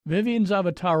Vivian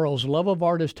Zavataro's love of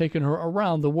art has taken her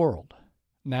around the world.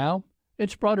 Now,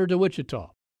 it's brought her to Wichita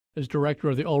as director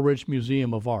of the Ulrich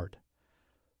Museum of Art.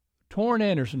 Torin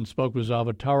Andersen spoke with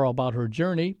Zavataro about her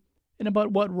journey and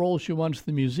about what role she wants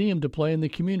the museum to play in the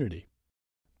community.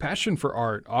 Passion for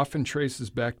art often traces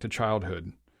back to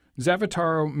childhood.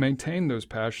 Zavataro maintained those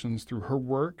passions through her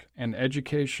work and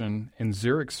education in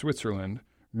Zurich, Switzerland,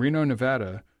 Reno,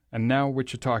 Nevada, and now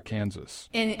Wichita, Kansas.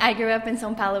 I grew up in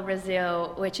São Paulo,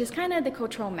 Brazil, which is kind of the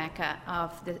cultural mecca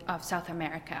of South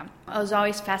America. I was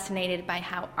always fascinated by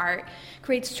how art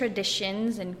creates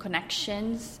traditions and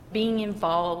connections. Being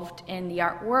involved in the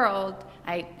art world,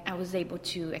 I was able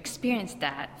to experience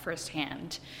that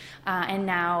firsthand, and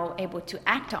now able to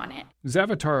act on it.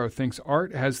 Zavataro thinks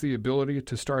art has the ability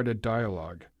to start a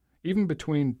dialogue, even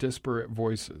between disparate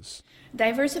voices.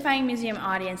 Diversifying museum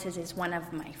audiences is one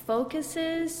of my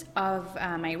focuses of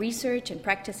my research and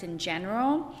practice in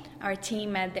general. Our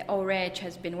team at the Ulrich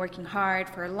has been working hard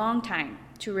for a long time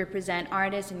to represent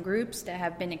artists and groups that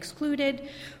have been excluded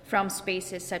from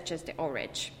spaces such as the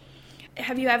Ulrich.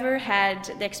 Have you ever had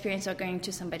the experience of going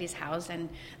to somebody's house and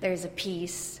there's a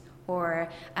piece or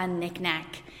a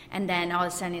knick-knack, and then all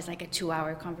of a sudden it's like a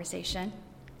 2-hour conversation?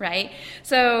 Right?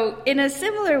 So in a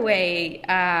similar way,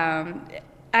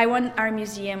 I want our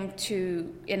museum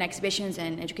to, in exhibitions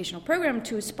and educational program,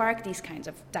 to spark these kinds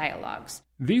of dialogues.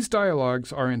 These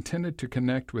dialogues are intended to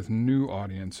connect with new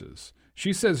audiences.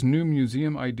 She says new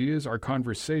museum ideas are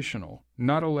conversational,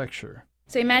 not a lecture.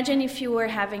 So imagine if you were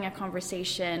having a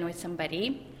conversation with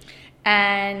somebody,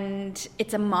 and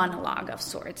it's a monologue of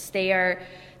sorts. They are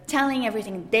telling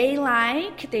everything they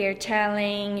like, they are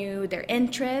telling you their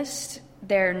interests,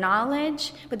 their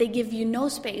knowledge, but they give you no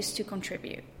space to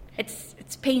contribute.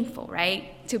 It's painful,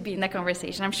 right, to be in that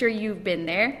conversation. I'm sure you've been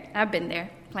there. I've been there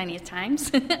plenty of times.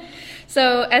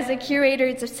 So as a curator,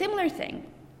 it's a similar thing.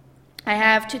 I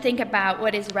have to think about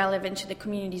what is relevant to the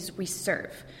communities we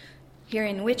serve here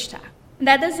in Wichita.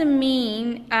 That doesn't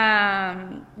mean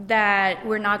that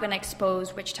we're not going to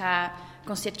expose Wichita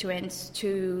constituents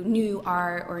to new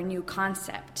art or new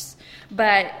concepts,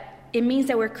 but it means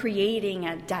that we're creating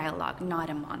a dialogue, not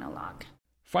a monologue.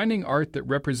 Finding art that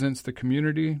represents the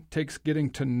community takes getting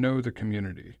to know the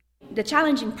community. The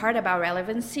challenging part about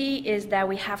relevancy is that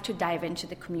we have to dive into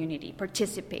the community,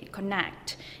 participate,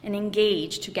 connect, and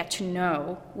engage to get to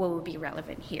know what will be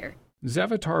relevant here.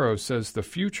 Zavataro says the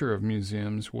future of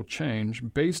museums will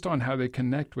change based on how they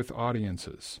connect with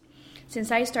audiences. Since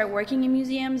I started working in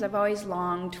museums, I've always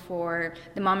longed for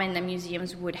the moment that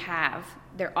museums would have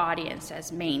their audience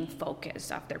as main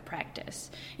focus of their practice.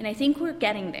 And I think we're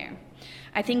getting there.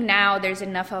 I think now there's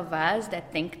enough of us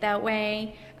that think that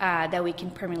way, that we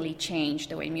can permanently change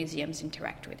the way museums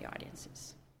interact with the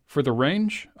audiences. For The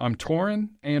Range, I'm Torin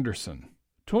Andersen.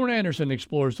 Torin Andersen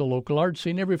explores the local art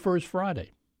scene every first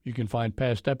Friday. You can find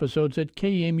past episodes at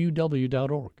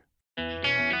kmuw.org.